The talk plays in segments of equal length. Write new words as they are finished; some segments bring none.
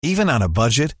Even on a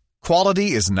budget,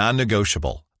 quality is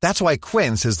non-negotiable. That's why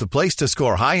Quince is the place to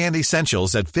score high-end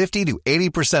essentials at 50 to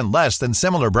 80% less than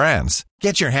similar brands.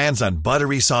 Get your hands on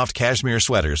buttery soft cashmere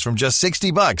sweaters from just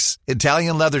 $60,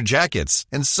 Italian leather jackets,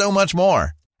 and so much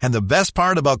more. And the best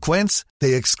part about Quince,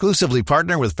 they exclusively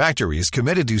partner with factories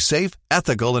committed to safe,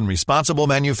 ethical, and responsible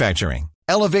manufacturing.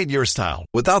 Elevate your style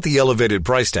without the elevated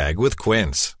price tag with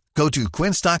Quince. Go to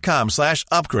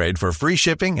quince.com/upgrade for free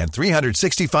shipping and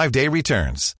 365-day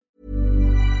returns.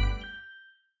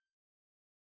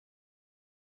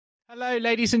 Hello,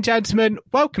 ladies and gentlemen.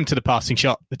 Welcome to The Passing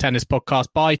Shot, the tennis podcast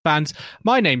by fans.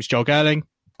 My name's Joel Gerling.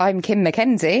 I'm Kim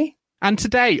McKenzie. And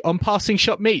today on Passing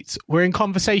Shot Meets, we're in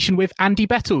conversation with Andy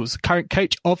Bettles, current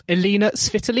coach of Elina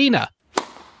Svitolina.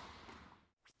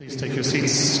 Please take your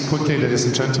seats quickly, ladies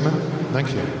and gentlemen.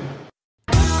 Thank you.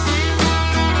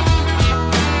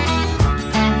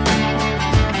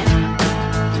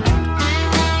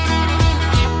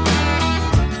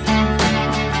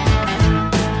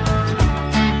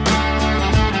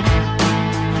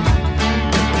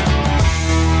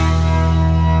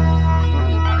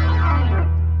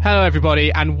 Hello,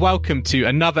 everybody, and welcome to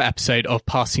another episode of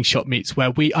Passing Shot Meets,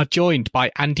 where we are joined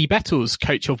by Andy Bettles,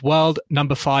 coach of world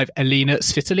number 5 Elina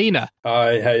Svitolina.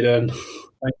 Hi, how you doing? Thanks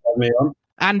for having me on.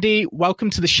 Andy, welcome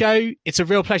to the show. It's a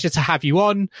real pleasure to have you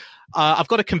on. I've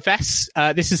got to confess,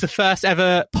 this is the first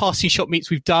ever Passing Shot Meets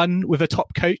we've done with a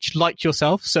top coach like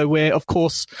yourself. So we're, of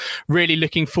course, really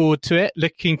looking forward to it,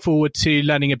 looking forward to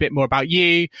learning a bit more about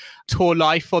you, tour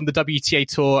life on the WTA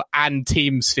Tour and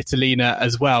Team Svitolina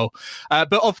as well.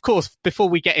 But of course, before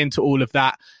we get into all of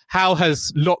that, how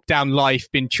has lockdown life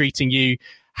been treating you?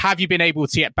 Have you been able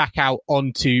to get back out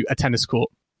onto a tennis court?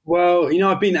 Well,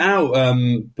 I've been out,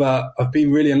 but I've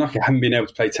been really unlucky. I haven't been able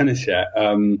to play tennis yet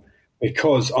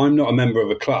because I'm not a member of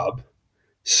a club.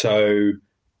 So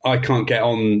I can't get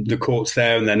on the courts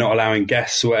there and they're not allowing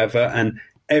guests or whatever. And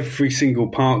every single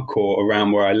park court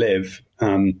around where I live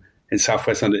in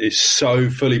Southwest London is so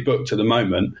fully booked at the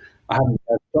moment. I haven't been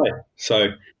able to play. So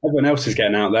everyone else is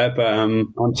getting out there, but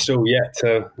I'm still yet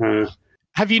to...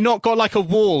 Have you not got like a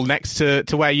wall next to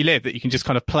where you live that you can just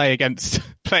kind of play against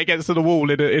the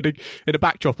wall in a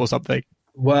backdrop or something?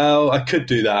 Well, I could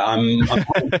do that. I'm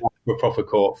hoping for a proper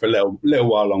court for a little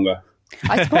while longer.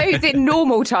 I suppose in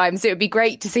normal times it would be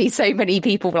great to see so many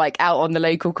people like out on the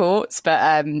local courts,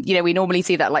 but we normally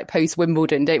see that like post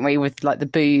Wimbledon, don't we, with like the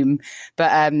boom.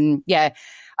 But I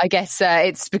guess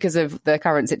it's because of the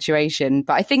current situation.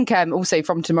 But I think also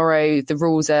from tomorrow the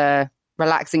rules are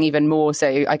relaxing even more,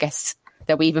 so I guess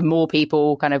there'll be even more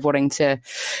people kind of wanting to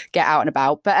get out and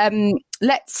about. But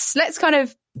let's kind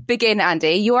of begin,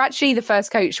 Andy. You're actually the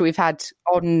first coach we've had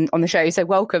on the show, so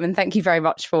welcome and thank you very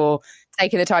much for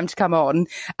taking the time to come on.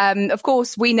 Of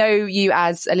course, we know you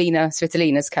as Elina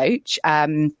Svitolina's coach.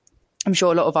 I'm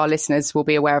sure a lot of our listeners will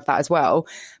be aware of that as well.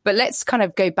 But let's kind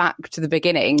of go back to the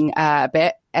beginning a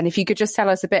bit, and if you could just tell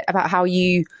us a bit about how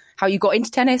you got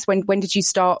into tennis. When did you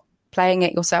start playing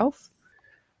it yourself?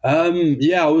 I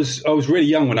was really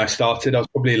young when I started. I was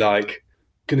probably like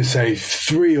going to say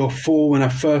 3 or 4 when I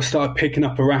first started picking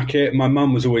up a racket. My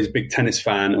mum was always a big tennis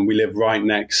fan, and we lived right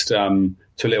next to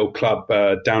a little club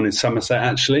down in Somerset,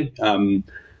 actually.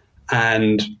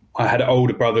 And I had an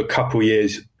older brother, a couple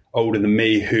years older than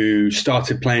me, who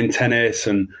started playing tennis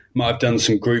and might have done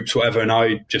some groups, whatever. And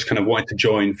I just kind of wanted to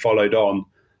join, followed on.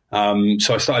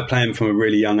 So I started playing from a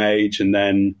really young age, and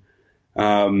then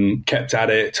kept at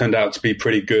it. Turned out to be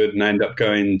pretty good, and I ended up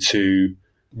going to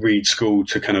Reed School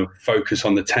to kind of focus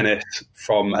on the tennis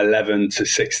from 11 to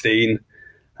 16.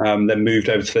 Then moved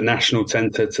over to the National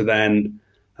Centre to then,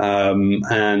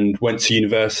 and went to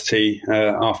university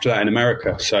after that in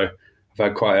America. So I've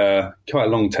had quite a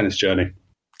long tennis journey.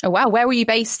 Oh wow! Where were you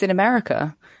based in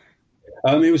America?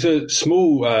 It was a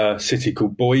small city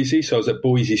called Boise. So I was at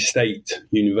Boise State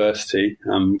University,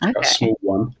 a small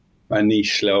one, a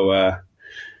niche little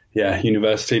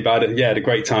university. But I had a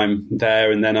great time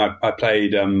there. And then I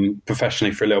played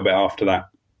professionally for a little bit after that.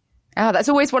 Oh, that's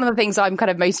always one of the things I'm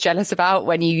kind of most jealous about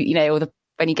when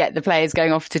when you get the players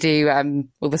going off to do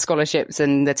all the scholarships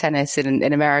and the tennis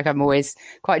in America. I'm always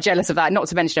quite jealous of that, not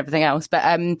to mention everything else. But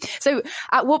so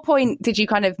at what point did you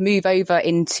kind of move over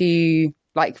into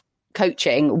like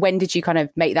coaching? When did you kind of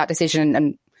make that decision,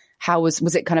 and how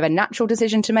was it kind of a natural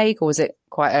decision to make, or was it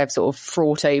quite a sort of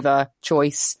fraught over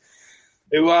choice?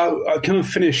 Well, I kind of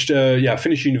finished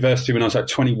university when I was like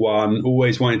 21,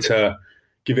 always wanted to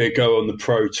give it a go on the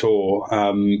pro tour.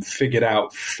 Figured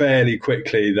out fairly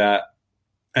quickly that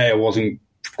I wasn't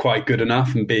quite good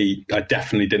enough, and B, I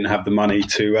definitely didn't have the money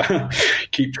to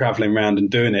keep traveling around and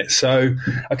doing it. So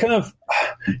I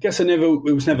guess it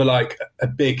was never like a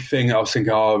big thing. I was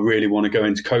thinking, I really want to go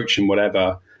into coaching,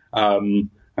 whatever.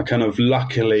 I kind of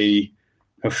luckily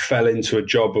fell into a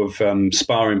job of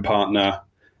sparring partner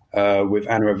with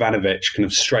Anna Ivanovic kind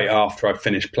of straight after I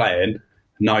finished playing.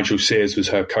 Nigel Sears was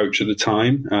her coach at the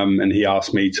time, and he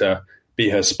asked me to be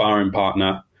her sparring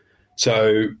partner.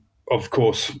 So, of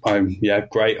course,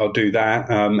 great, I'll do that.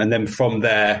 And then from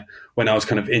there, when I was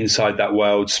kind of inside that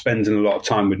world, spending a lot of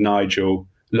time with Nigel,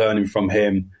 learning from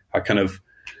him, I kind of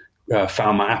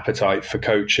found my appetite for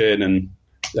coaching and,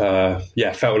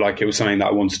 felt like it was something that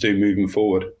I wanted to do moving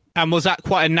forward. And was that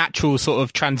quite a natural sort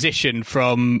of transition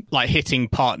from like hitting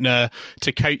partner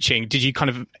to coaching? Did you kind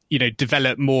of,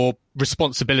 develop more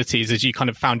responsibilities as you kind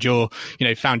of found your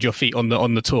feet on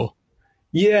the tour?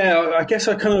 Yeah, I guess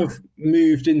I kind of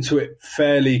moved into it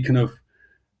fairly kind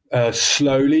of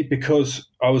slowly, because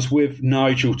I was with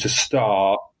Nigel to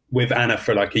start, with Anna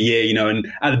for like a year,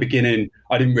 and at the beginning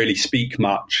I didn't really speak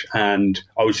much, and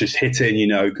I was just hitting,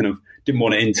 kind of didn't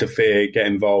want to interfere, get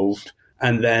involved.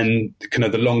 And then kind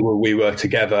of the longer we were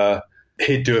together,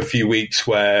 he'd do a few weeks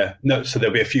so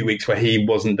there'll be a few weeks where he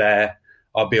wasn't there.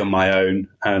 I'll be on my own,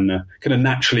 and kind of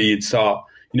naturally you'd start,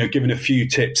 giving a few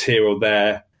tips here or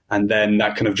there. And then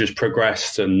that kind of just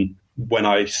progressed. And when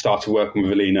I started working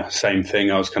with Elina, same thing.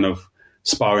 I was kind of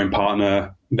sparring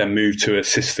partner, then moved to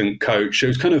assistant coach. It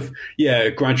was kind of,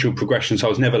 a gradual progression. So I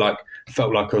was never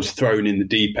felt like I was thrown in the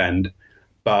deep end.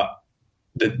 But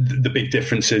the big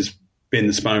difference is, being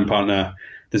the sparring partner,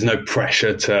 there's no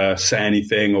pressure to say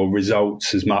anything or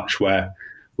results as much, where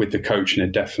with the coaching, you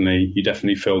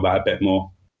definitely feel that a bit more.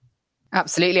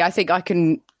 Absolutely. I think I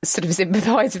can sort of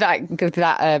sympathise with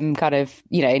that kind of,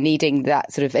 needing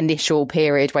that sort of initial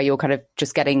period where you're kind of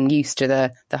just getting used to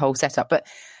the whole setup. But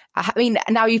I mean,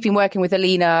 now you've been working with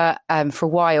Elina for a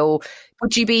while,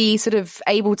 would you be sort of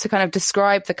able to kind of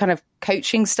describe the kind of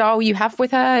coaching style you have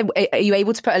with her? Are you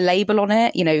able to put a label on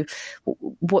it?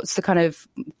 What's the kind of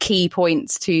key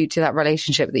points to that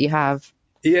relationship that you have?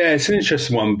 Yeah, it's an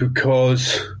interesting one,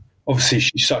 because obviously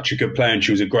she's such a good player, and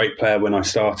she was a great player when I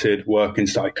started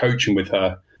coaching with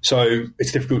her. So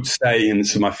it's difficult to say, and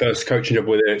this is my first coaching job,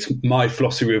 whether it's my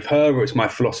philosophy with her or it's my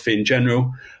philosophy in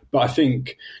general. But I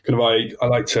think I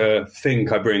like to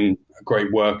think I bring a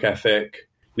great work ethic,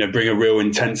 bring a real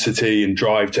intensity and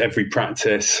drive to every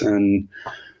practice, and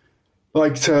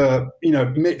like to,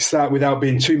 mix that without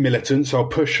being too militant. So I'll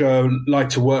push her, like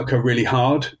to work her really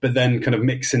hard, but then kind of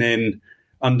mixing in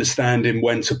understanding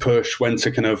when to push, when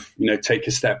to kind of, take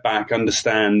a step back,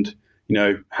 understand,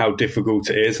 how difficult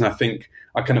it is. And I think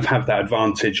I kind of have that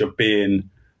advantage of being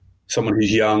someone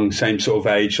who's young, same sort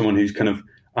of age, someone who's kind of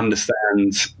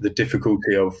understands the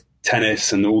difficulty of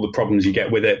tennis and all the problems you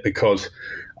get with it, because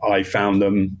I found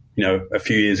them, a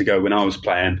few years ago when I was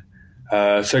playing.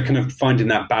 So kind of finding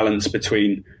that balance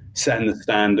between setting the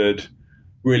standard,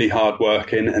 really hard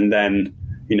working, and then,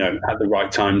 at the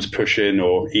right times pushing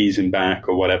or easing back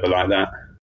or whatever like that.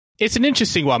 It's an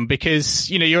interesting one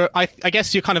because, I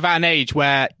guess you're kind of at an age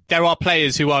where there are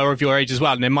players who are of your age as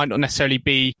well, and there might not necessarily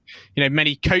be,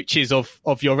 many coaches of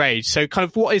your age. So kind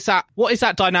of what is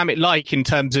that dynamic like in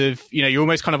terms of, you're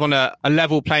almost kind of on a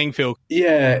level playing field?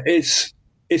 Yeah, it's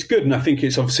good. And I think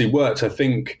it's obviously worked. I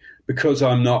think because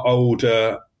I'm not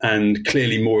older and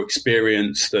clearly more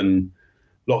experienced than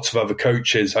lots of other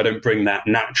coaches, I don't bring that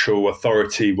natural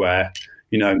authority where,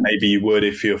 maybe you would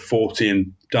if you're 40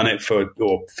 and done it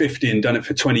or 50 and done it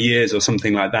for 20 years or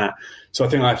something like that. So I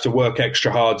think I have to work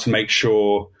extra hard to make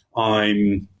sure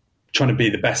I'm trying to be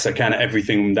the best I can at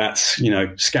everything. That's,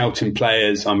 scouting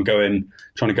players. I'm trying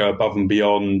to go above and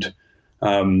beyond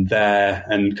there,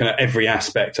 and kind of every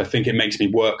aspect. I think it makes me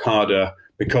work harder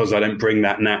because I don't bring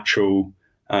that natural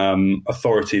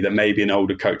authority that maybe an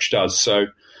older coach does. So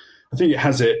I think it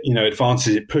has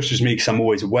advantages. It pushes me because I'm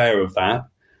always aware of that.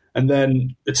 And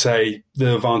then I'd say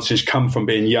the advantages come from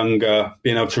being younger,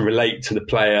 being able to relate to the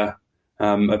player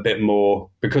a bit more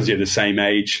because you're the same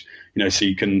age, so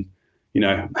you can,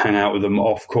 hang out with them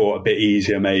off court a bit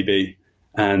easier maybe.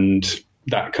 And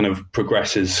that kind of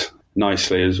progresses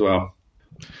nicely as well.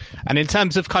 And in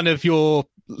terms of kind of your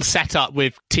setup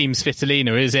with Team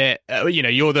Svitolina, is it,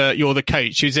 you're the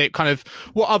coach? Is it kind of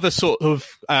what other sort of,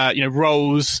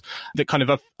 roles that kind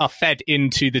of are fed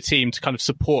into the team to kind of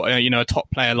support, a top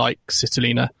player like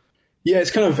Svitolina? Yeah,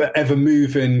 it's kind of an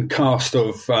ever-moving cast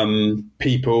of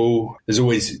people. There's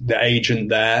always the agent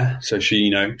there, so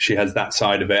she has that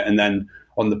side of it. And then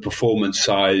on the performance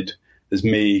side, there's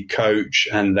me, coach,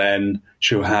 and then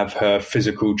she'll have her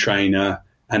physical trainer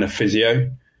and a physio.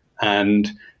 and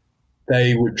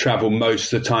they would travel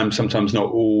most of the time, sometimes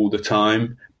not all the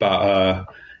time, but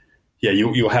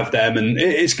you'll have them, and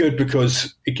it's good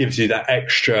because it gives you that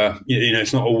extra.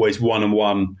 It's not always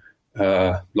one-on-one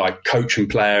like coach and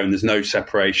player, and there's no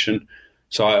separation.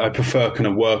 So I prefer kind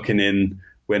of working in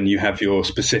when you have your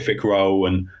specific role,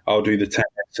 and I'll do the tennis,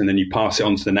 and then you pass it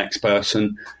on to the next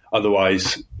person.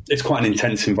 Otherwise, it's quite an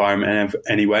intense environment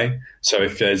anyway. So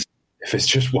if it's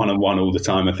just one-on-one all the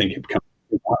time, I think it becomes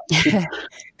a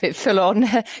bit full on.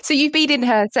 So you've been in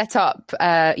her setup,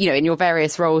 in your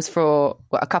various roles for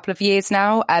a couple of years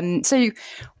now. So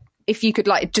if you could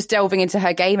just delving into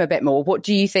her game a bit more, what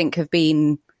do you think have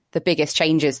been the biggest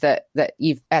changes that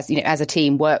you've, as a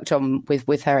team, worked on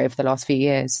with her over the last few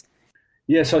years?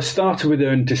 Yeah, so I started with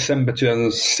her in December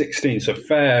 2016, so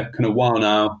fair kind of while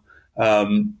now.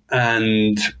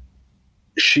 And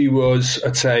she was,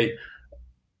 I'd say,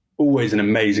 always an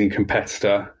amazing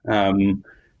competitor. That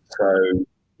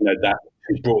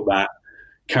she's brought that,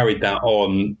 carried that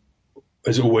on,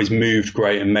 has always moved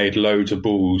great and made loads of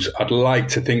balls. I'd like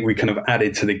to think we kind of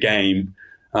added to the game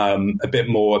a bit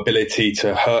more ability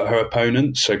to hurt her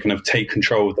opponents, so kind of take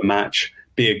control of the match,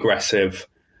 be aggressive.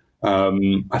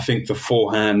 I think the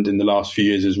forehand in the last few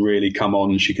years has really come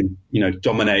on. She can,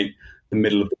 dominate the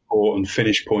middle of the court and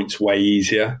finish points way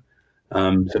easier.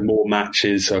 So more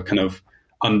matches are kind of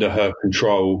under her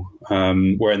control,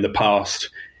 where in the past,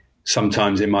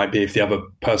 sometimes it might be if the other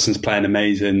person's playing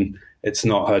amazing, it's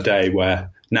not her day, where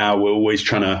now we're always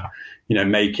trying to,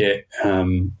 make it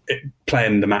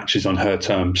playing the matches on her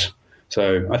terms.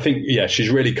 So I think, she's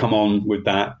really come on with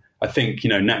that. I think,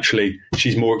 naturally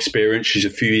she's more experienced. She's a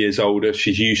few years older.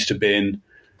 She's used to being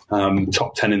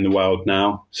top 10 in the world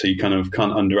now. So you kind of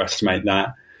can't underestimate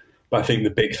that. But I think the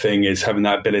big thing is having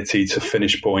that ability to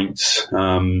finish points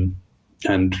and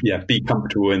be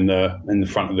comfortable in the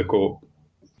front of the court.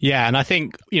 Yeah, and I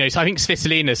think, so I think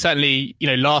Svitolina, certainly,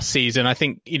 last season, I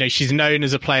think, she's known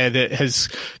as a player that has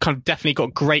kind of definitely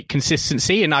got great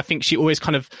consistency. And I think she always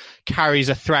kind of carries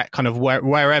a threat kind of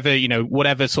wherever,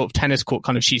 whatever sort of tennis court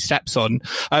kind of she steps on.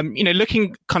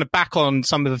 Looking kind of back on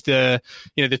some of the,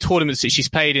 the tournaments that she's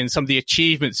played in, some of the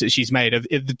achievements that she's made,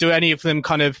 do any of them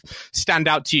kind of stand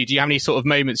out to you? Do you have any sort of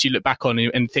moments you look back on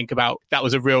and think about that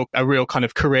was a real kind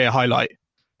of career highlight?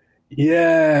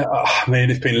 Yeah, I mean,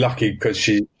 it's been lucky because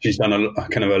she's done a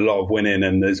lot of winning,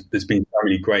 and there's been so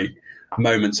many great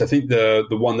moments. I think the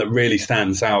one that really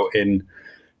stands out in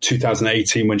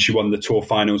 2018 when she won the tour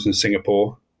finals in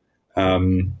Singapore,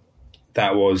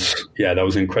 that was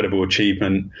an incredible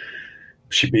achievement.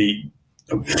 She beat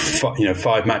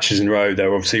 5 matches in a row.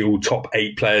 They're obviously all top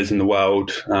 8 players in the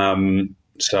world,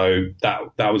 so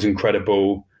that was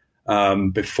incredible.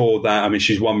 Before that, I mean,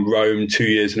 she's won Rome 2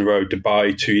 years in a row,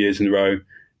 Dubai 2 years in a row.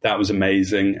 That was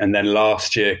amazing. And then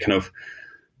last year, kind of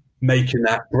making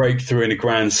that breakthrough in a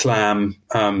Grand Slam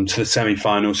to the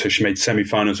semi-finals. So she made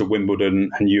semi-finals at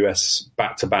Wimbledon and US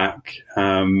back-to-back,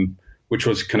 which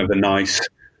was kind of a nice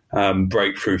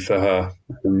breakthrough for her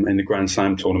in the Grand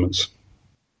Slam tournaments.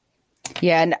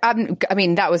 Yeah, and I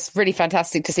mean, that was really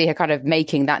fantastic to see her kind of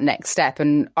making that next step.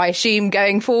 And I assume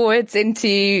going forwards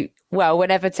into,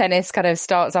 whenever tennis kind of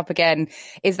starts up again,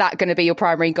 is that going to be your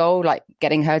primary goal, like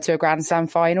getting her to a Grand Slam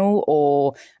final?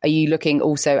 Or are you looking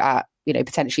also at,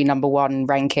 potentially number 1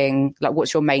 ranking? Like,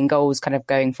 what's your main goals kind of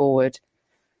going forward?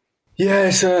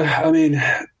 Yeah, so, I mean,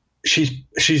 she's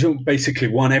basically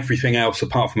won everything else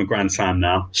apart from a Grand Slam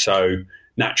now. So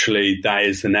naturally, that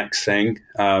is the next thing.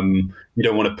 You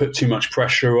don't want to put too much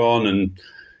pressure on and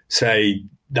say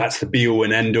that's the be-all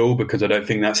and end-all, because I don't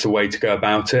think that's the way to go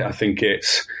about it. I think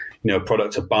it's, a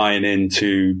product of buying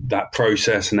into that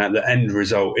process, and that the end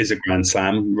result is a Grand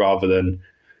Slam rather than,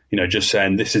 just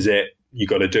saying this is it, you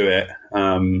got to do it.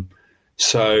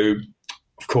 So,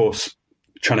 of course,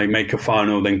 trying to make a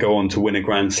final, then go on to win a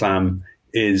Grand Slam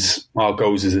is our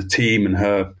goals as a team and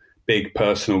her big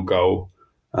personal goal.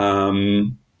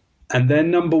 And then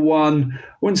number 1, I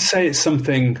wouldn't say it's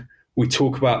something we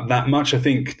talk about that much. I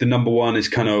think the number 1 is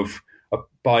kind of a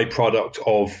byproduct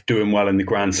of doing well in the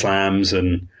Grand Slams,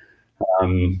 and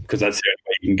because that's the only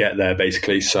way you can get there,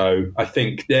 basically. So I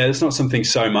think, it's not something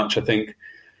so much. I think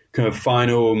kind of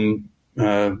final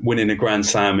winning a Grand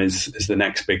Slam is the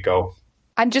next big goal.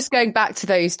 And just going back to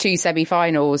those 2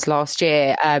 semi-finals last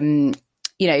year,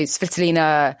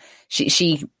 Svitolina,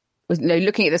 she was,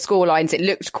 looking at the scorelines, it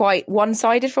looked quite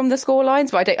one-sided from the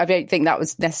scorelines, but I don't think that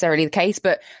was necessarily the case.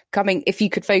 But if you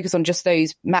could focus on just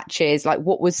those matches, like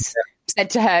what was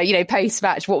said to her,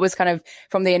 post-match, what was kind of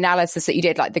from the analysis that you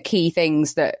did, like the key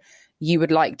things that you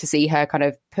would like to see her kind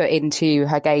of put into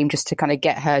her game just to kind of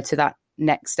get her to that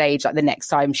next stage, like the next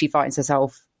time she finds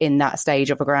herself in that stage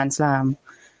of a Grand Slam.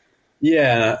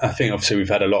 Yeah, I think obviously we've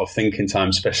had a lot of thinking time,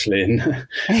 especially in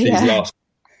these last.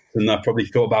 And I probably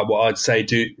thought about what I'd say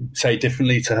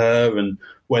differently to her, and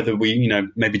whether we,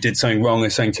 maybe did something wrong or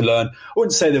something to learn. I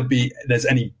wouldn't say there's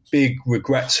any big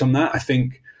regrets from that. I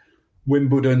think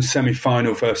Wimbledon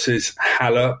semi-final versus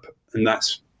Halep, and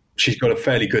she's got a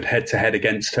fairly good head-to-head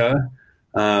against her.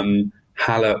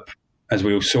 Halep, as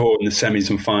we all saw in the semis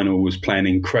and final, was playing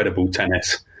incredible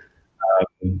tennis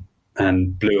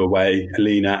and blew away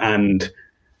Elina and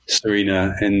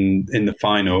Serena in the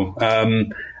final.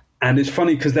 And it's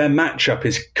funny because their matchup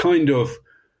is kind of,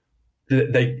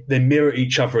 they mirror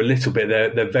each other a little bit.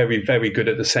 They're very, very good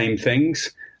at the same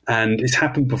things. And it's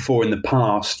happened before in the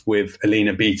past with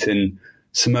Elina beating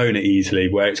Simona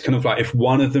easily, where it's kind of like if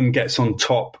one of them gets on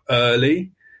top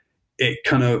early, it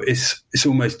kind of it's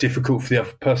almost difficult for the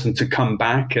other person to come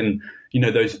back. And,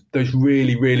 those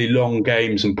really, really long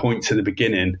games and points at the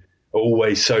beginning are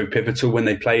always so pivotal when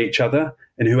they play each other.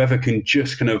 And whoever can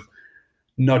just kind of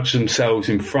nudge themselves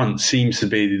in front seems to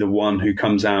be the one who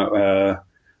comes out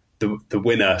the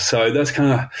winner. So that's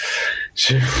kind of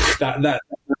that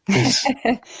is,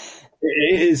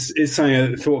 it is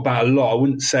something I thought about a lot. I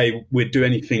wouldn't say we'd do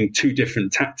anything too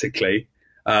different tactically,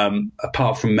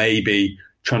 apart from maybe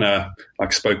trying to, like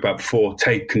I spoke about before,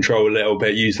 take control a little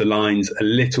bit, use the lines a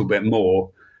little bit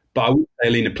more. But I wouldn't say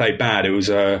Elina played bad. It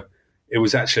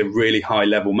was actually a really high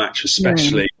level match,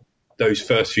 especially those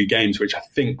first few games, which I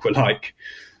think were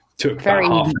took very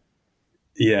about half.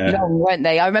 Yeah, long, weren't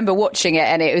they? I remember watching it,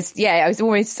 and it was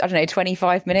almost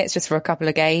 25 minutes just for a couple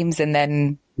of games, and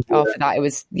then after that it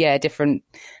was different.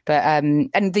 But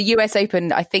and the US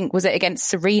Open, I think, was it against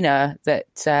Serena that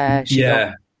she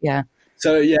got? Yeah.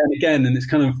 So and again, and it's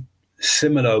kind of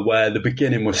similar where the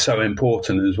beginning was so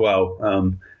important as well.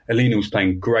 Elina was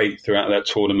playing great throughout that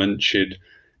tournament. She'd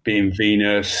be in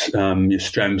Venus,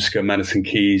 Yastremska, Madison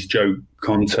Keys, Jo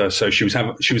Konta. So she was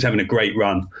having a great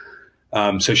run.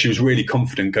 So she was really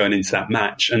confident going into that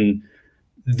match. And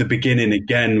the beginning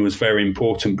again was very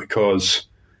important because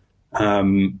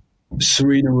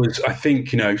Serena was, I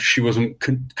think, she wasn't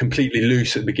completely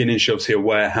loose at the beginning. She obviously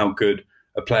aware how good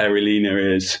a player Elina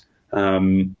is.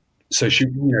 So she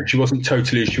wasn't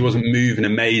totally loose. She wasn't moving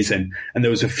amazing. And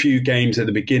there was a few games at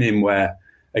the beginning where,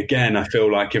 again, I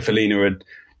feel like if Elina had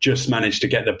just managed to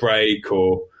get the break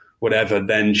or whatever,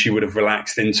 then she would have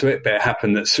relaxed into it. But it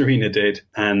happened that Serena did,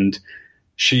 and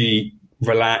she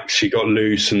relaxed, she got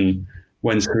loose, and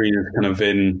when Serena's kind of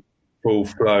in full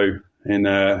flow in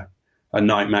a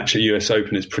night match at US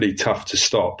Open, it's pretty tough to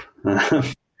stop.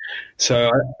 So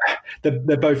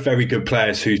they're both very good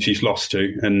players who she's lost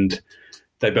to, and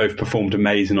they both performed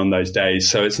amazing on those days.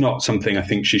 So it's not something I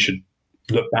think she should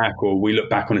look back, or we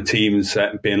look back on a team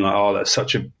and being like, oh, that's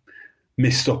such a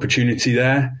missed opportunity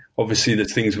there. Obviously,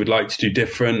 there's things we'd like to do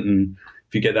different, and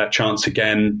if you get that chance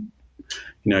again,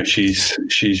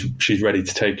 she's ready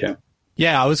to take it.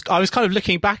 Yeah, I was kind of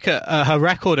looking back at her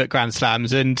record at Grand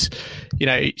Slams, and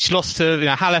she lost to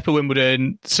Halep at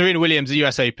Wimbledon, Serena Williams at the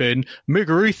US Open,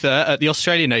 Muguruza at the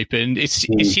Australian Open.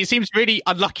 She seems really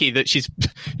unlucky that she's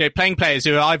playing players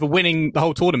who are either winning the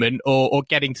whole tournament or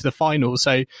getting to the final.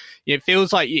 So it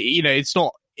feels like it's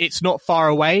not far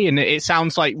away, and it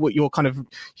sounds like you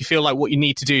feel like what you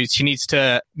need to do is she needs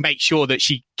to make sure that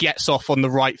she gets off on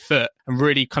the right foot and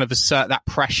really kind of assert that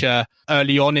pressure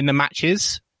early on in the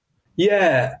matches.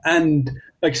 Yeah, and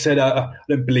like I said, I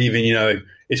don't believe in,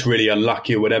 it's really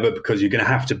unlucky or whatever, because you're going to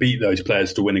have to beat those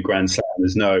players to win a Grand Slam.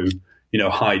 There's no,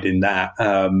 hiding that.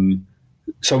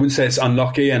 So I wouldn't say it's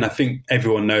unlucky, and I think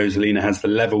everyone knows Elina has the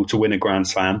level to win a Grand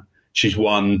Slam. She's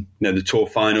won, the tour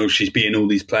finals. She's beaten all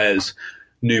these players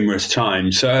numerous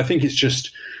times. So I think it's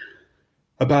just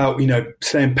about,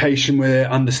 staying patient with it,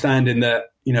 understanding that,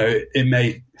 it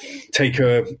may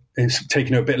it's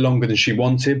taken her a bit longer than she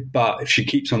wanted, but if she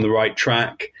keeps on the right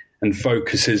track and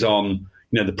focuses on,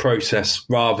 the process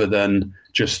rather than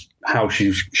just how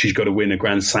she's got to win a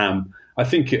Grand Slam, I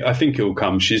think it will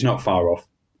come. She's not far off.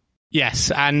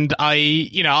 Yes, and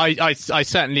I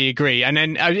certainly agree. And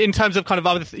then in terms of kind of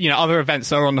other events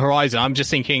that are on the horizon, I'm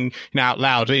just thinking out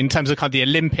loud in terms of kind of the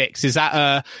Olympics. Is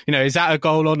that a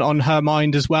goal on her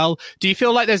mind as well? Do you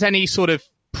feel like there's any sort of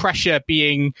pressure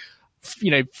being,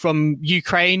 from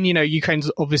Ukraine? Ukraine's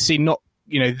obviously not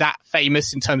that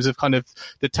famous in terms of kind of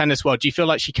the tennis world. Do you feel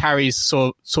like she carries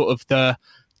sort of the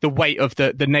weight of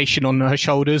the nation on her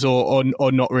shoulders, or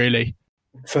not really?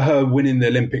 For her, winning the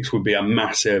Olympics would be a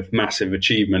massive, massive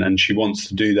achievement, and she wants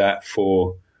to do that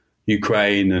for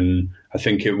Ukraine. And I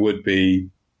think it would be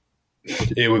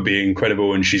it would be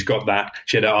incredible. And she's got that.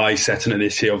 She had her eyes set on it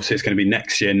this year. Obviously, it's going to be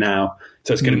next year now.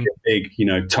 So it's going to be a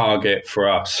big, target for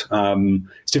us.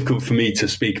 It's difficult for me to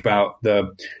speak about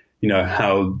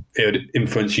how it would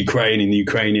influence Ukraine and the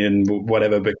Ukrainian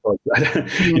whatever, because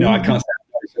I can't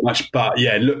say so much. But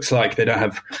yeah, it looks like they don't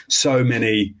have so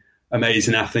many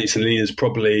amazing athletes, and Elina's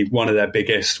probably one of their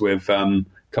biggest, with a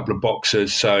couple of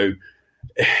boxers. So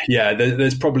yeah,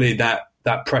 there's probably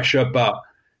that pressure, but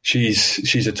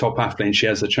she's a top athlete and she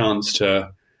has a chance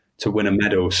to win a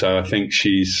medal. So I think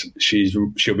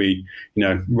she'll be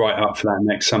right up for that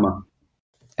next summer.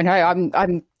 I know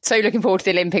I'm so looking forward to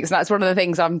the Olympics, and that's one of the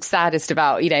things I'm saddest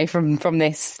about, from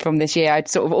this year. I'd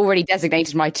sort of already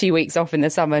designated my 2 weeks off in the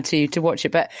summer to watch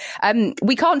it. But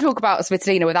we can't talk about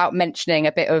Svitolina without mentioning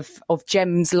a bit of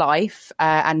Gem's life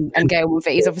and Gael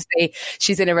Monfils. Obviously,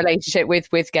 she's in a relationship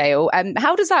with Gael.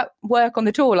 How does that work on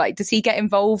the tour? Like, does he get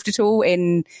involved at all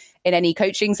in any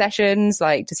coaching sessions?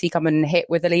 Like, does he come and hit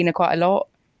with Elina quite a lot?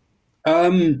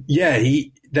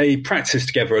 They practice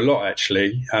together a lot,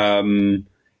 actually.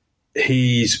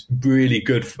 He's really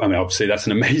good. I mean, obviously, that's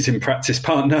an amazing practice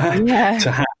partner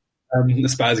to have.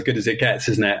 That's about as good as it gets,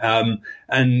 isn't it?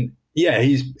 And yeah,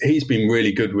 he's been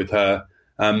really good with her.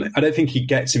 I don't think he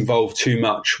gets involved too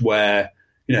much where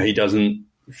he doesn't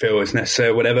feel it's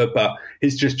necessary or whatever. But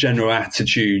his just general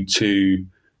attitude to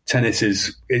tennis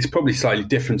is probably slightly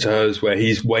different to hers, where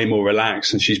he's way more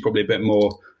relaxed and she's probably a bit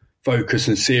more focused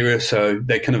and serious. So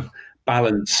they kind of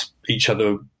balance each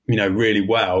other really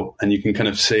well, and you can kind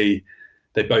of see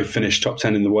they both finished top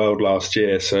 10 in the world last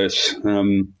year. So it's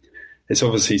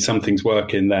obviously something's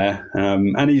working there.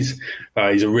 And he's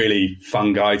a really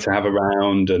fun guy to have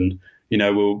around, and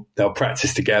they'll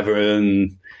practice together,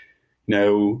 and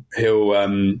we'll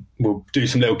do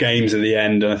some little games at the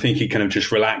end, and I think he kind of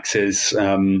just relaxes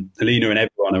Elina and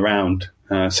everyone around.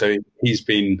 So he's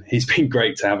been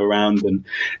great to have around, and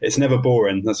it's never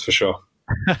boring, that's for sure.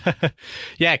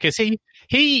 Yeah, because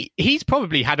he's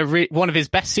probably had one of his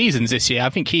best seasons this year. I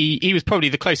think he was probably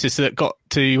the closest that got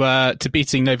to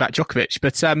beating Novak Djokovic.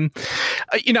 But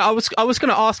I was going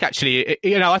to ask, actually.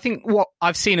 I think what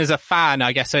I've seen as a fan,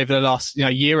 I guess, over the last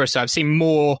year or so, I've seen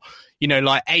more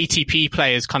like ATP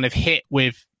players kind of hit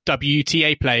with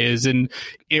WTA players, and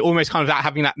it almost kind of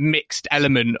having that mixed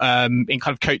element in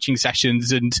kind of coaching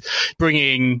sessions and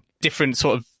bringing different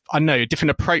sort of, I don't know, a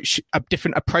different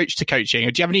approach to coaching.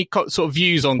 Do you have any sort of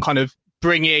views on kind of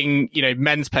bringing,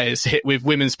 men's players to hit with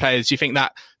women's players? Do you think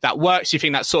that works? Do you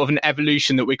think that's sort of an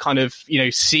evolution that we're kind of,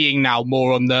 seeing now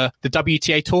more on the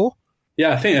WTA tour?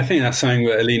 Yeah, I think that's something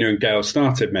that Elina and Gael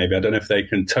started, maybe. I don't know if they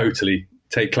can totally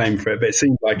take claim for it, but it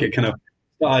seems like it kind of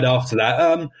started after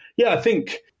that. I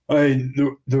think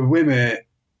the women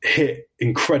hit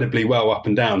incredibly well up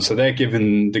and down. So they're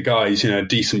giving the guys, a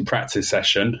decent practice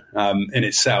session in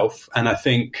itself. And I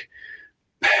think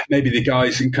maybe the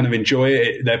guys can kind of enjoy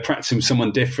it. They're practicing with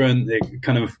someone different.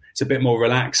 It's a bit more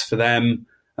relaxed for them.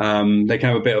 They can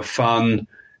have a bit of fun,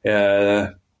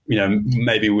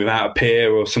 maybe without a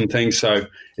peer or something. So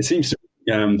it seems to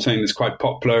be something that's quite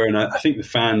popular. And I think the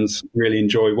fans really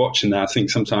enjoy watching that. I think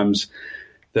sometimes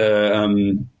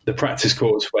the practice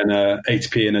courts when a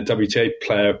ATP and a WTA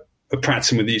player are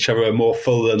practicing with each other are more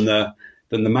full than the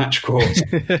match courts.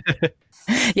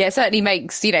 Yeah, it certainly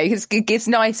makes, it's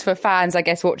nice for fans, I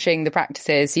guess, watching the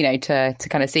practices, to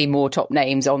kind of see more top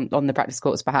names on the practice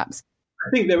courts, perhaps. I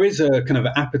think there is a kind of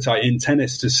appetite in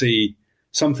tennis to see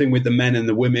something with the men and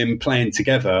the women playing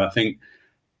together. I think,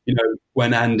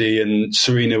 when Andy and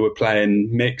Serena were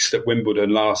playing mixed at Wimbledon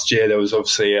last year, there was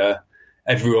obviously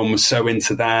everyone was so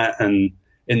into that. And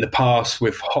in the past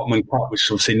with Hopman Cup, which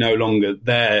is obviously no longer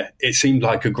there, it seemed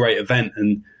like a great event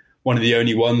and one of the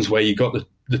only ones where you got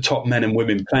the top men and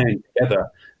women playing together.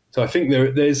 So I think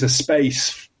there's a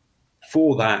space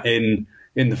for that in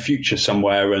the future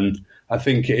somewhere. And I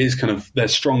think it is kind of, they're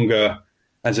stronger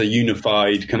as a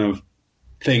unified kind of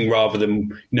thing rather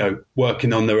than,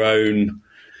 working on their own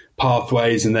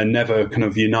pathways and then never kind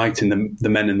of uniting the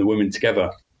men and the women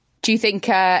together. Do you think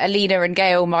Elina and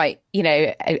Gael might,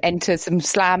 enter some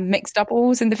slam mixed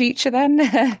doubles in the future then?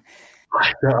 I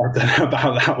don't know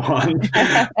about that one.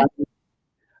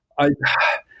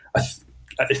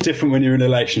 It's different when you're in a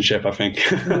relationship, I think.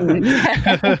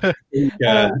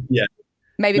 Yeah.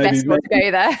 Maybe best not to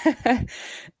go there.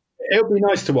 It'll be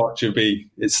nice to watch.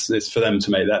 It's for them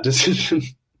to make that decision.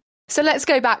 So let's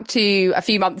go back to a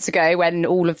few months ago when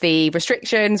all of the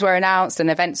restrictions were announced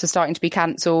and events were starting to be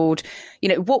cancelled.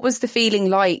 What was the feeling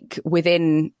like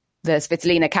within the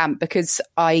Svitolina camp, because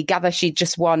I gather she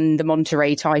just won the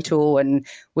Monterey title and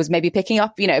was maybe picking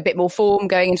up, a bit more form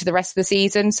going into the rest of the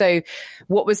season. So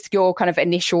what was your kind of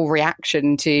initial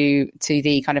reaction to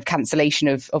the kind of cancellation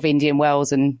of Indian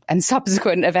Wells and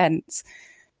subsequent events?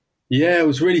 Yeah, it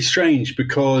was really strange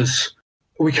because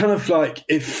we kind of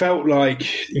it felt like,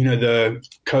 the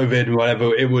COVID and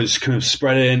whatever, it was kind of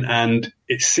spreading, and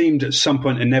it seemed at some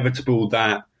point inevitable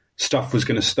that stuff was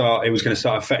going to start. It was going to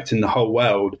start affecting the whole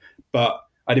world, but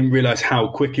I didn't realize how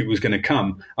quick it was going to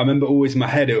come. I remember always in my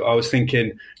head, I was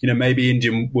thinking,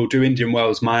 maybe we'll do Indian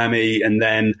Wells, Miami, and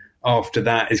then after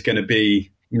that is going to be,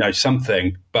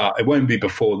 something, but it won't be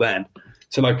before then.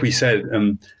 So like we said,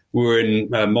 we were in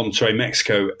Monterey,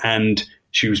 Mexico, and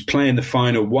she was playing the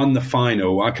final, won the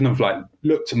final. I kind of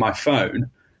looked at my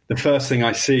phone. The first thing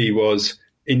I see was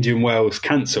Indian Wells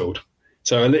cancelled.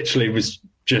 So I literally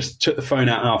just took the phone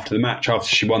out after the match, after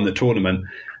she won the tournament.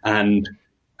 And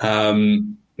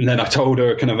then I told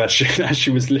her kind of as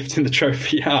she was lifting the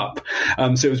trophy up.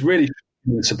 So it was really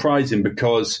surprising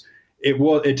because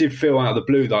it did feel out of the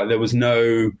blue, like there was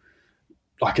no,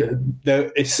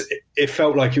 it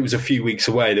felt like it was a few weeks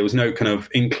away. There was no kind of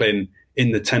inkling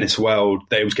in the tennis world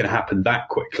that it was going to happen that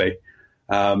quickly.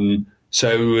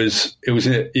 So it was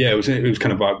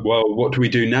kind of like, well, what do we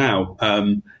do now?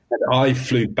 And I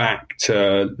flew back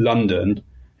to London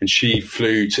and she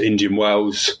flew to Indian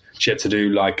Wells. She had to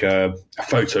do a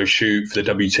photo shoot for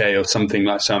the WTA or something,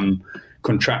 like some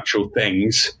contractual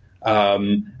things.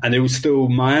 And it was still,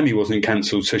 Miami wasn't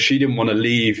cancelled. So she didn't want to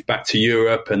leave back to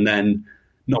Europe and then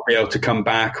not be able to come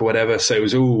back or whatever. So it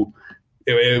was a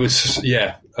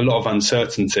lot of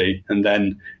uncertainty. And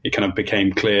then it kind of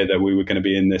became clear that we were going to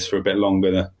be in this for a bit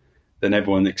longer than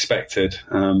everyone expected.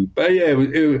 But yeah,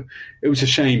 it was a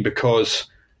shame because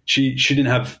she didn't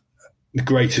have the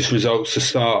greatest results to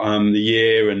start the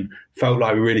year, and felt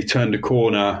like we really turned a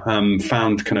corner,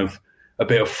 found kind of a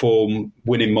bit of form,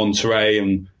 winning Monterey,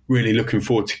 and really looking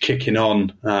forward to kicking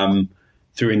on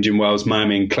through Indian Wells,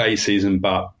 Miami and clay season.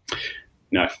 But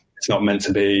no, it's not meant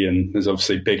to be, and there's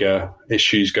obviously bigger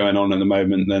issues going on at the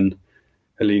moment than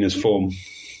Elina's form.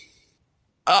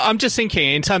 I'm just thinking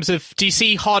in terms of, do you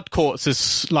see hard courts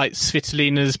as like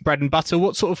Svitolina's bread and butter?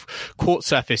 What sort of court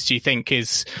surface do you think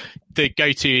is the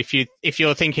go-to if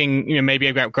you're thinking, maybe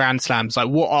about Grand Slams? Like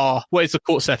what is the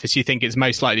court surface you think is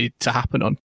most likely to happen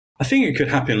on? I think it could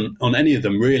happen on any of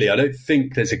them, really. I don't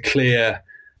think there's a clear,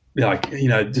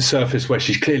 the surface where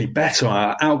she's clearly better.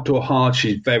 Outdoor hard,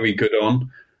 she's very good on.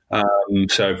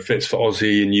 So fits for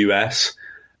Aussie and US.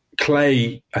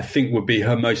 Clay, I think, would be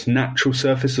her most natural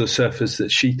surface, or the surface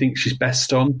that she thinks she's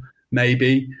best on,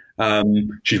 maybe.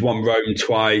 She's won Rome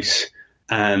twice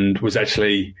and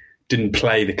didn't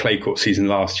play the clay court season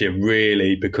last year,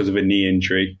 really, because of a knee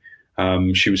injury.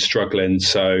 She was struggling.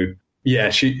 So, yeah,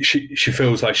 she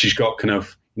feels like she's got kind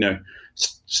of,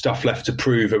 stuff left to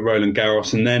prove at Roland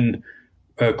Garros. And then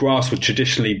grass would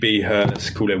traditionally be her, let's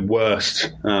call it,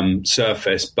 worst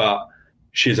surface, but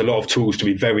she has a lot of tools to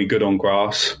be very good on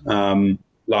grass,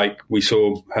 like we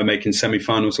saw her making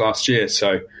semi-finals last year.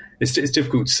 So it's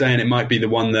difficult to say, and it might be the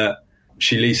one that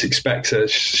she least expects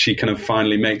as she kind of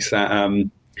finally makes that,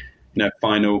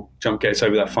 final jump, gets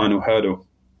over that final hurdle.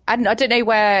 And I don't know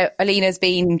where Elina's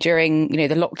been during, the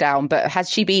lockdown, but has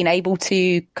she been able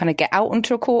to kind of get out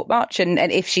onto a court much? And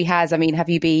if she has, have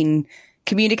you been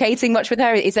communicating much with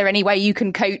her? Is there any way you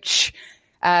can coach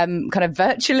kind of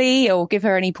virtually or give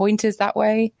her any pointers that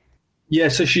way? Yeah,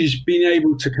 so she's been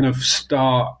able to kind of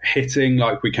start hitting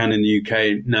like we can in the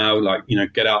UK now,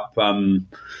 get up,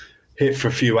 hit for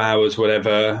a few hours,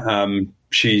 whatever.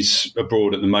 She's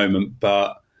abroad at the moment,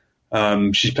 but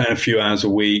she's playing a few hours a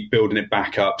week, building it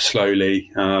back up slowly,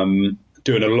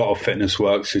 doing a lot of fitness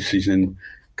work, so she's in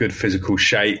good physical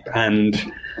shape.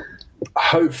 And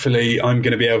hopefully I'm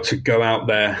going to be able to go out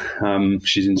there.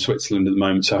 She's in Switzerland at the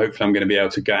moment, so hopefully I'm going to be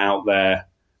able to go out there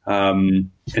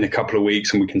in a couple of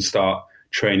weeks and we can start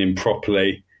training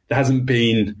properly. I haven't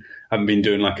been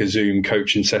doing like a Zoom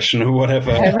coaching session or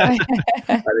whatever. I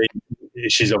mean,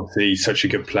 she's obviously such a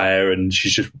good player, and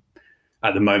she's just,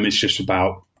 at the moment, it's just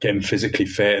about getting physically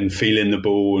fit and feeling the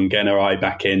ball and getting her eye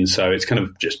back in. So it's kind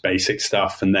of just basic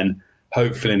stuff. And then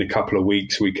hopefully in a couple of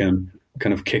weeks we can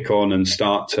kind of kick on and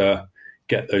start to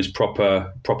get those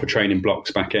proper training blocks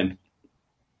back in.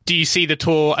 Do you see the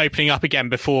tour opening up again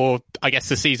before, I guess,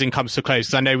 the season comes to a close?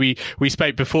 Because I know we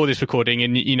spoke before this recording,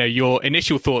 and your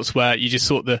initial thoughts were you just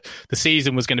thought the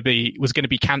season was going to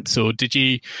be cancelled. Do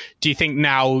you think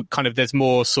now kind of there's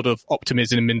more sort of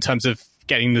optimism in terms of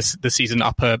getting the season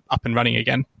up and running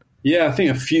again? Yeah, I think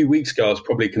a few weeks ago I was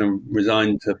probably kind of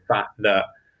resigned to the fact that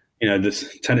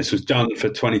this tennis was done for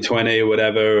 2020 or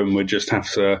whatever, and we'd just have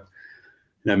to,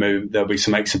 maybe there'll be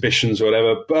some exhibitions or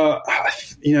whatever. But,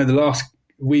 the last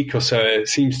week or so, it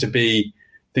seems to be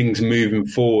things moving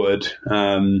forward,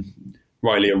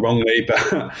 rightly or wrongly.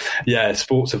 But,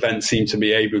 sports events seem to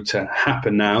be able to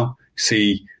happen now.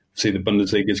 See the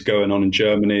Bundesliga is going on in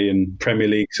Germany, and Premier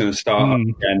League's going to start up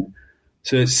again.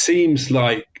 So it seems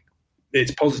like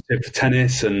it's positive for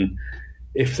tennis, and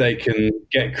if they can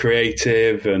get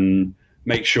creative and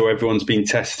make sure everyone's been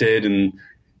tested, and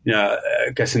I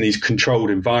guess in these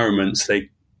controlled environments, and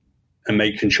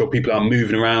making sure people aren't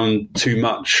moving around too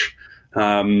much,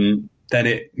 then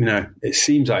it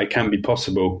seems like it can be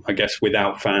possible, I guess,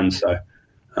 without fans, though,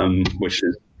 which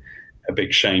is a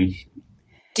big shame.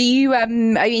 Do you,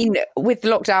 with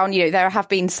lockdown, there have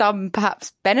been some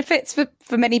perhaps benefits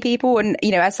for many people. And,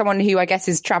 as someone who I guess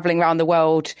is traveling around the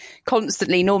world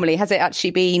constantly, normally, has it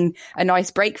actually been a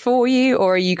nice break for you?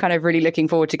 Or are you kind of really looking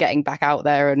forward to getting back out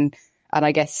there and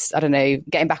I guess, I don't know,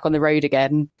 getting back on the road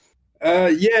again?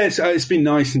 It's been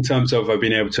nice in terms of I've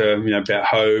been able to, be at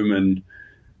home and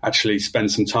actually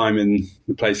spend some time in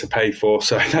the place I pay for.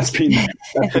 So that's been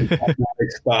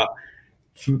nice. But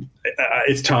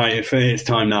it's time. For me, it's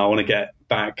time now. I want to get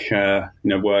back,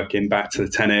 working, back to the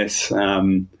tennis,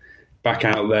 back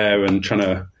out there and trying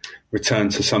to return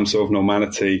to some sort of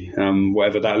normality,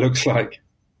 whatever that looks like.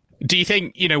 Do you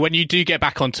think, when you do get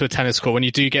back onto a tennis court, when you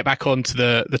do get back onto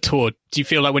the tour, do you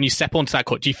feel like when you step onto that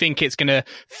court, do you think it's going to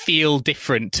feel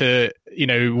different to,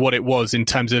 what it was in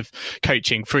terms of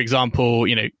coaching? For example,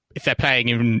 if they're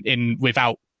playing in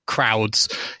without crowds,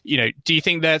 do you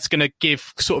think that's going to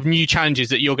give sort of new challenges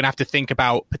that you're going to have to think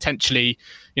about potentially,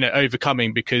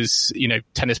 overcoming because,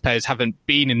 tennis players haven't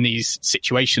been in these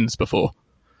situations before?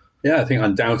 Yeah, I think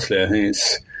undoubtedly, I think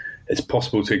it's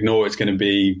possible to ignore it's going to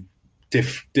be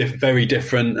very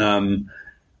different.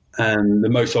 And the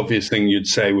most obvious thing you'd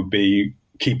say would be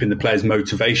keeping the players'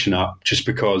 motivation up, just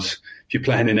because if you're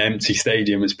playing in an empty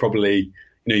stadium, it's probably,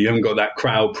 you haven't got that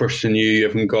crowd pushing you, you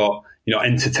haven't got,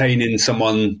 entertaining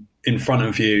someone in front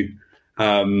of you.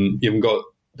 You haven't got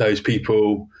those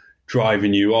people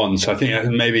driving you on. So I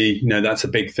think maybe, that's a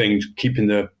big thing, keeping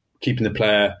the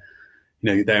player,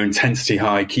 their intensity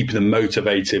high, keeping them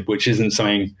motivated, which isn't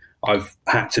something I've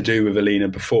had to do with Elina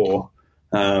before.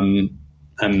 And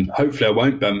hopefully I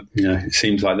won't, but, it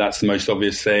seems like that's the most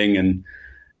obvious thing. And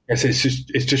I guess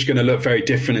it's just going to look very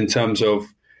different in terms of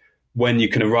when you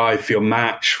can arrive for your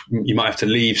match. You might have to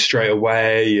leave straight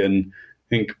away, and I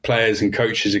think players and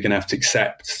coaches are going to have to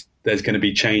accept there's going to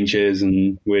be changes,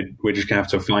 and we're just going to have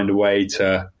to find a way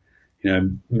to,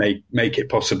 make it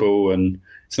possible. And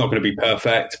it's not going to be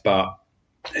perfect, but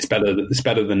it's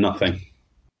better than nothing.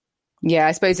 Yeah,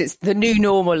 I suppose it's the new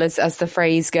normal, as the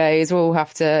phrase goes. We'll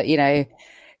have to,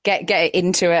 get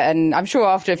into it. And I'm sure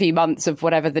after a few months of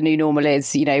whatever the new normal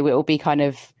is, it will be kind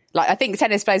of like, I think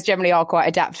tennis players generally are quite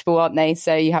adaptable, aren't they?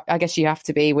 So I guess you have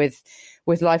to be with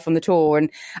life on the tour.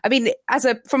 And I mean,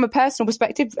 from a personal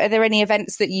perspective, are there any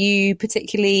events that you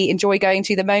particularly enjoy going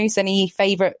to the most? Any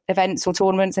favourite events or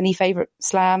tournaments? Any favourite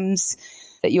slams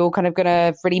that you're kind of going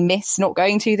to really miss not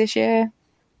going to this year?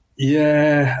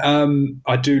 Yeah,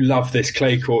 I do love this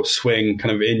clay court swing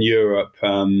kind of in Europe,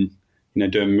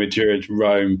 doing Madrid,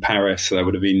 Rome, Paris. So that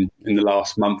would have been in the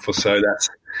last month or so.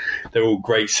 They're all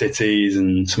great cities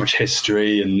and so much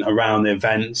history and around the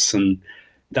events. And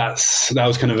that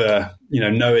was kind of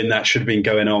knowing that should have been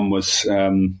going on was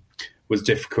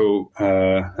difficult.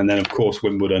 And then, of course,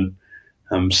 Wimbledon,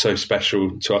 so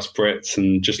special to us Brits,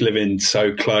 and just living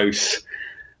so close.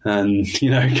 And,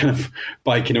 kind of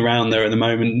biking around there at the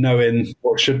moment, knowing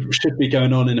what should be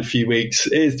going on in a few weeks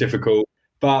is difficult.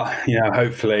 But,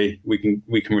 hopefully we can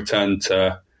return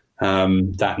to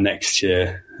that next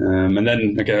year. And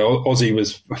then, again, Aussie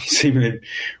was seemingly,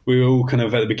 we were all kind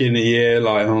of at the beginning of the year,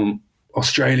 like,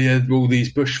 Australia, all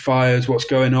these bushfires, what's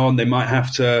going on? They might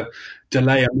have to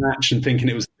delay a match, and thinking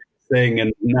it was the thing.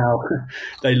 And now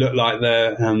they look like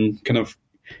they're kind of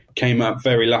came up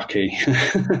very lucky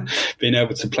being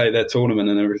able to play their tournament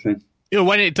and everything.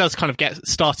 When it does kind of get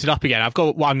started up again, I've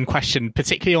got one question,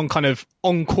 particularly on kind of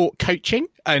on-court coaching.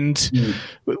 And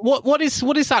what is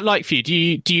that like for you?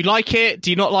 Do you like it? Do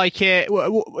you not like it?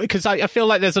 Because I feel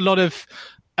like there's a lot of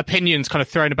opinions kind of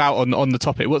thrown about on the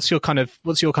topic. What's your kind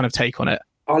of take on it?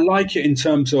 I like it in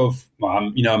terms of,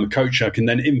 I'm a coach. I can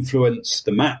then influence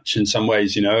the match in some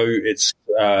ways. It's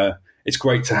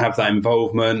great to have that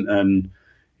involvement and,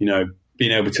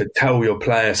 being able to tell your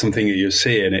player something that you're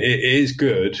seeing. It is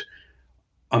good.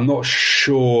 I'm not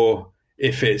sure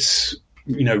if it's,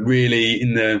 really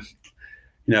in the,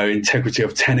 integrity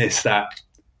of tennis that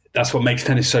that's what makes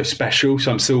tennis so special.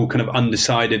 So I'm still kind of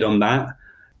undecided on that.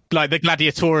 Like the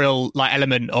gladiatorial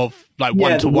element of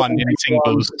one-to-one in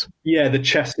singles. Yeah, the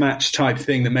chess match type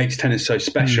thing that makes tennis so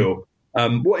special.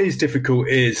 What is difficult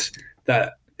is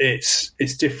that it's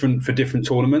different for different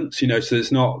tournaments, so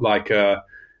it's not like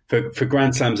for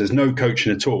Grand Slams there's no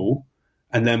coaching at all,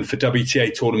 and then for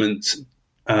WTA tournaments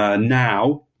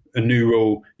now a new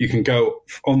rule, you can go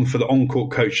on for the on-court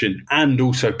coaching and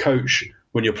also coach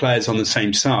when your player's on the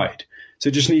same side. So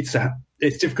it just needs to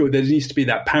it's difficult. There needs to be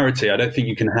that parity. I don't think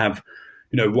you can have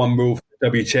one rule for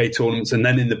WTA tournaments and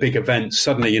then in the big events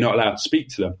suddenly you're not allowed to speak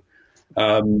to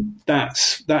them.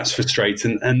 That's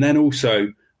frustrating. And then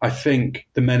also I think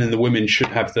the men and the women should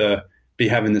be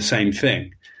having the same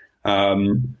thing. I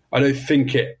don't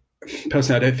think it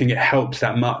helps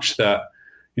that much that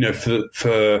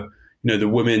for the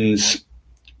women's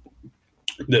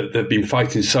that they've been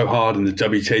fighting so hard, and the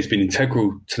WTA has been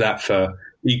integral to that for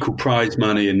equal prize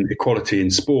money and equality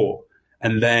in sport.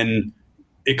 And then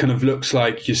it kind of looks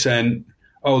like you're saying,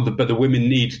 but the women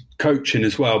need coaching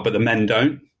as well, but the men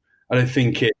don't. I don't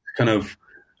think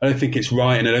it's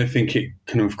right, and I don't think it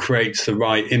kind of creates the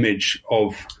right image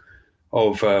of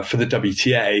for the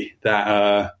WTA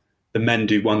that the men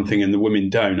do one thing and the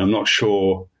women don't. I'm not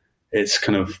sure it's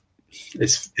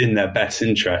in their best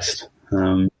interest.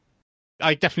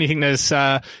 I definitely think there's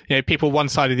people one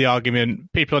side of the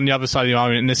argument, people on the other side of the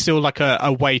argument, and there's still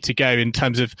a way to go in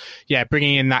terms of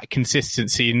bringing in that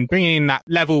consistency and bringing in that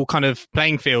level kind of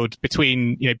playing field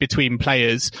between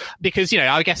players, because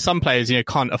I guess some players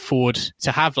can't afford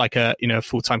to have a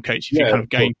full-time coach if you're kind of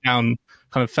going down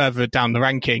kind of further down the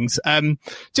rankings.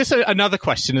 Just another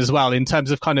question as well in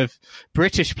terms of kind of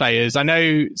British players. I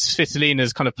know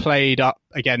Svitolina's kind of played up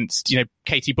against,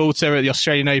 Katie Boulter at the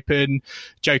Australian Open,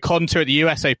 Jo Konta at the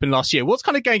US Open last year. What's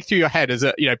kind of going through your head as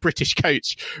a, British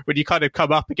coach when you kind of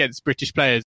come up against British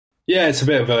players? Yeah, it's a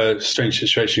bit of a strange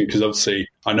situation because obviously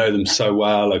I know them so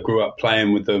well. I grew up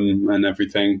playing with them and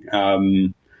everything.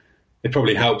 It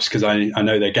probably helps because I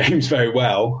know their games very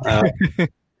well.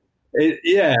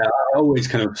 I always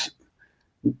kind of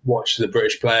watch the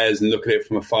British players and look at it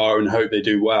from afar and hope they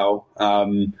do well.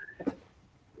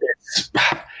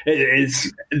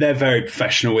 They're very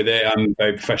professional with it. I'm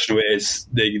very professional with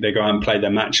it. They go out and play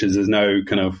their matches. There's no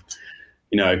kind of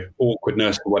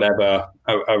awkwardness or whatever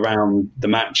around the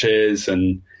matches,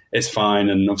 and it's fine.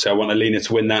 And obviously I want Elina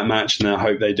to win that match, and I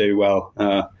hope they do well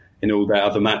in all their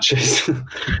other matches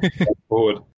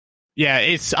forward.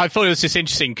 Yeah, I thought it was just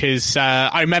interesting because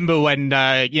I remember when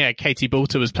Katie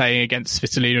Boulter was playing against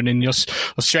Svitolina in the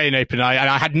Australian Open.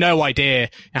 I had no idea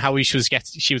how she was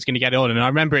going to get on, and I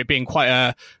remember it being quite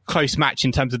a close match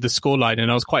in terms of the scoreline, and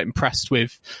I was quite impressed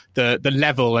with the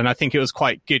level. And I think it was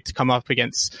quite good to come up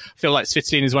against. I feel like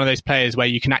Svitolina is one of those players where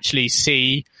you can actually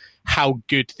see how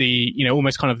good the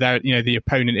almost kind of their the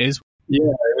opponent is.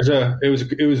 Yeah, it was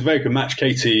a very good match.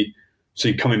 Katie.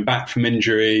 So coming back from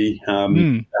injury,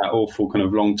 that awful kind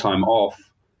of long time off,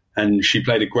 and she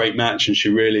played a great match, and she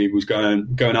really was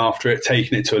going after it,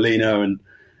 taking it to Elina, and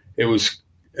it was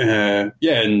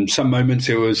in some moments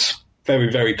it was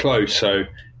very, very close. So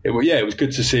it was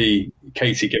good to see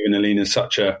Katie giving Elina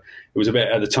it was a bit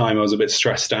at the time I was a bit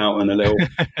stressed out and a little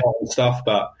and stuff,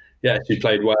 but she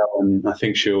played well, and I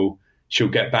think she'll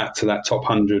get back to that top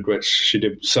 100, which she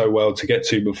did so well to get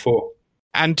to before.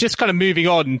 And just kind of moving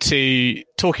on to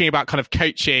talking about kind of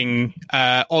coaching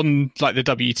on the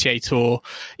WTA tour,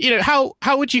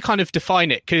 how would you kind of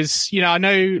define it? Because I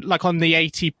know on the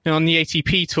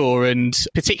ATP tour, and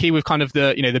particularly with kind of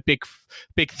the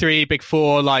big three, big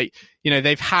four,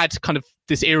 they've had kind of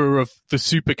this era of the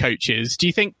super coaches. Do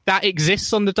you think that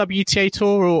exists on the WTA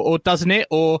tour, or doesn't it?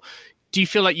 Or do you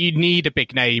feel like you need a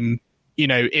big name?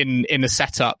 In the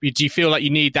setup, do you feel like you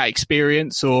need that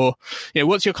experience, or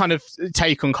what's your kind of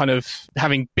take on kind of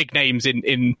having big names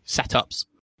in setups?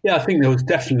 Yeah, I think there was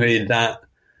definitely that.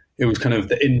 It was kind of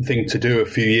the in thing to do a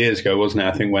few years ago, wasn't it?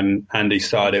 I think when Andy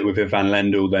started it with Ivan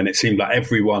Lendl, then it seemed like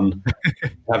everyone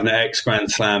having an ex Grand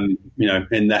Slam,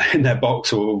 in their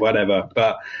box or whatever.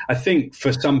 But I think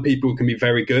for some people it can be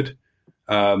very good,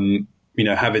 having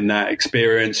that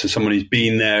experience of someone who's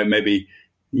been there, maybe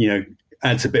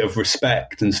adds a bit of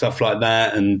respect and stuff like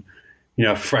that, and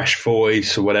a fresh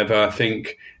voice or whatever. I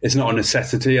think it's not a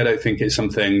necessity. I don't think it's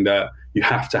something that you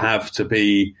have to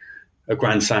be a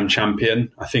Grand Slam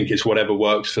champion. I think it's whatever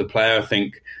works for the player. I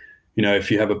think if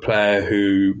you have a player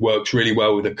who works really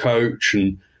well with a coach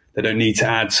and they don't need to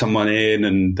add someone in,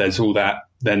 and there's all that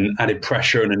then added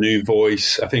pressure and a new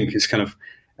voice. I think it's kind of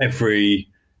every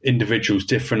individual's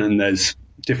different, and there's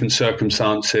different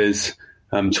circumstances.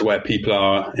 to where people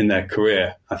are in their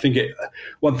career.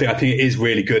 One thing I think it is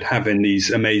really good having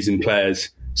these amazing players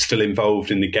still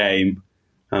involved in the game,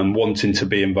 wanting to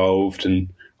be involved and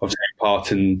obviously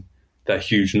imparting their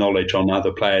huge knowledge on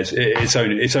other players. It's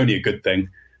only a good thing.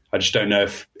 I just don't know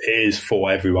if it is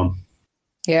for everyone.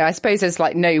 Yeah, I suppose there's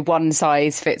like no one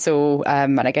size fits all.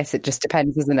 And I guess it just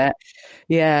depends, isn't it?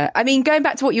 Yeah. I mean, going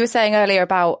back to what you were saying earlier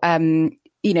about,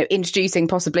 introducing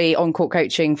possibly on-court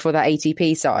coaching for the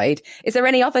ATP side, is there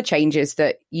any other changes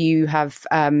that you have,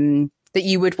 that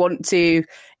you would want to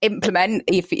implement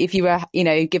if you were,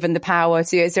 given the power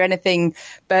to? Is there anything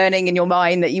burning in your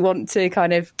mind that you want to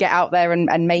kind of get out there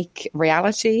and make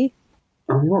reality?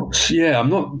 I'm not.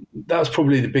 That's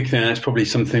probably the big thing. That's probably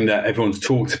something that everyone's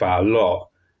talked about a lot.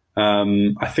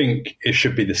 I think it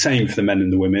should be the same for the men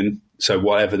and the women. So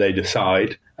whatever they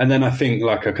decide. And then I think,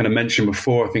 like I kind of mentioned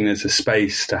before, I think there's a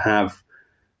space to have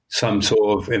some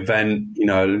sort of event,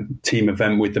 team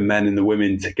event with the men and the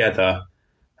women together,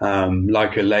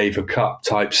 like a Laver Cup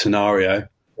type scenario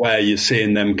where you're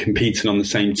seeing them competing on the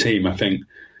same team. I think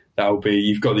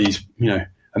you've got these,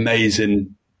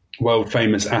 amazing, world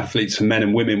famous athletes for men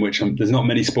and women, which there's not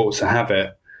many sports that have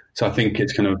it. So I think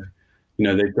it's kind of,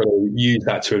 they've got to use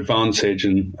that to advantage,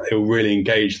 and it will really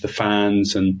engage the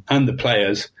fans and the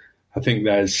players. I think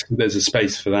there's a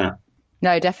space for that.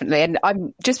 No, definitely.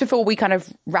 And just before we kind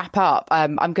of wrap up,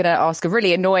 I'm going to ask a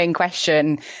really annoying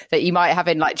question that you might have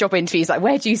in like job interviews, like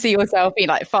where do you see yourself in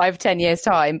like 5-10 years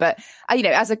time? But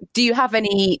do you have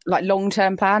any like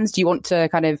long-term plans? Do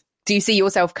you see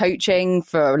yourself coaching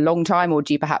for a long time, or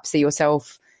do you perhaps see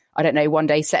yourself, I don't know, one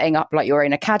day setting up like your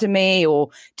own academy or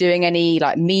doing any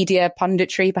like media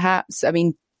punditry perhaps? I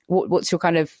mean, what's your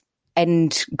kind of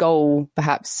end goal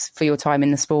perhaps for your time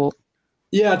in the sport?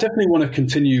 Yeah, I definitely want to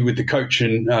continue with the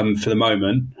coaching for the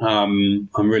moment. I'm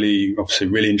really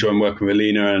enjoying working with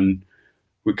Elina, and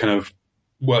we kind of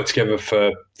worked together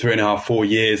for 3.5-4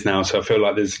 years now. So I feel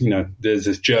like there's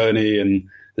this journey, and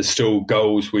there's still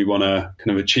goals we want to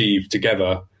kind of achieve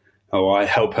together, or I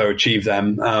help her achieve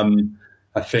them.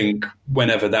 I think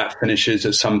whenever that finishes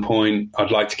at some point,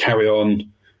 I'd like to carry on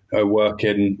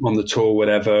working on the tour,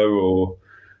 whatever, or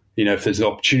if there's an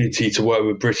opportunity to work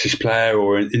with a British player,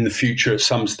 or in the future at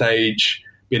some stage,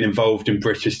 being involved in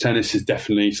British tennis is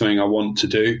definitely something I want to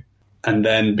do. And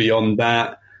then beyond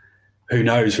that, who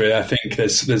knows, really? I think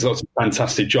there's lots of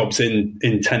fantastic jobs in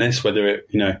tennis, whether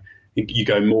you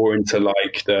go more into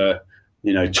like the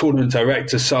tournament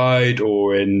director side,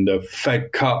 or in the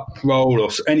Fed Cup role,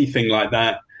 or anything like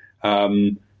that.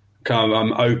 I'm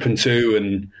open to,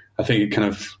 and I think it kind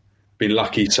of been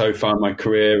lucky so far in my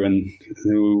career, and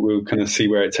we'll kind of see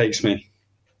where it takes me.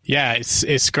 Yeah,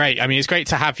 it's great. I mean, it's great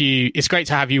to have you. It's great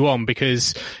to have you on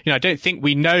because I don't think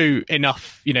we know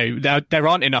enough. There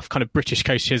aren't enough kind of British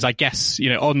coaches, I guess.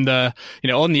 On the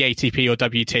ATP or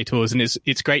WTA tours, and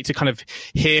it's great to kind of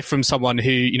hear from someone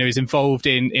who is involved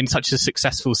in such a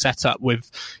successful setup with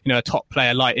a top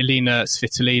player like Elina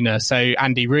Svitolina. So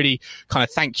Andy, really kind of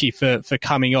thank you for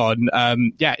coming on.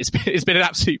 It's been an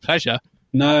absolute pleasure.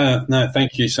 No,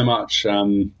 thank you so much.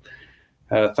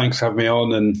 Thanks for having me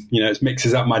on, and it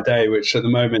mixes up my day, which at the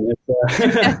moment is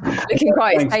looking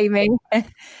quite samey. Yeah.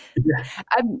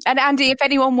 And Andy, if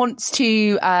anyone wants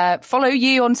to follow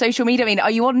you on social media, I mean,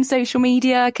 are you on social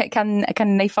media?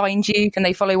 Can they find you? Can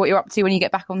they follow what you're up to when you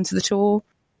get back onto the tour?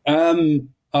 I'm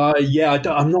not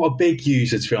a big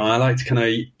user, to be honest. I like to kind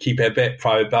of keep it a bit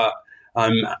private, but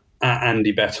I'm at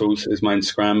Andy Bettles is my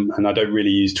Instagram, and I don't really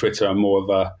use Twitter. I'm more of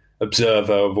a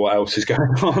observer of what else is going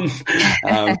on.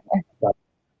 I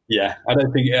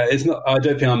don't think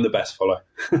I'm the best follower.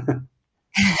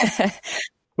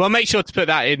 Well, make sure to put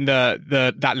that in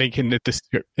that link in the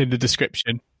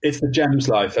description. It's the Gems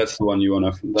Life. That's the one you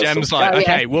want to. Gems Life.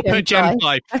 Okay, we'll put Gems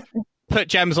Life. Put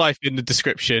Gems Life in the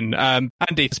description.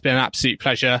 Andy, it's been an absolute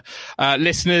pleasure.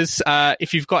 Listeners,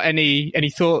 if you've got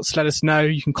any thoughts, let us know.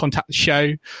 You can contact the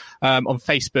show on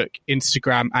Facebook,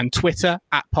 Instagram and Twitter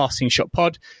at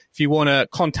PassingShotPod. If you want to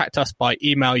contact us by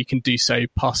email, you can do so,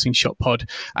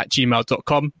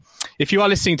 passingshotpod@gmail.com. If you are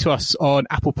listening to us on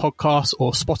Apple Podcasts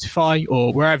or Spotify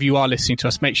or wherever you are listening to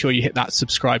us, make sure you hit that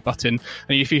subscribe button.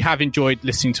 And if you have enjoyed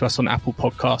listening to us on Apple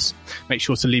Podcasts, make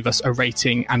sure to leave us a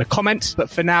rating and a comment. But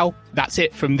for now, that's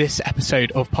it from this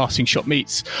episode of Passing Shot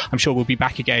Meets. I'm sure we'll be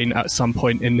back again at some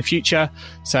point in the future.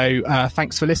 So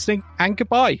thanks for listening and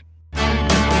goodbye.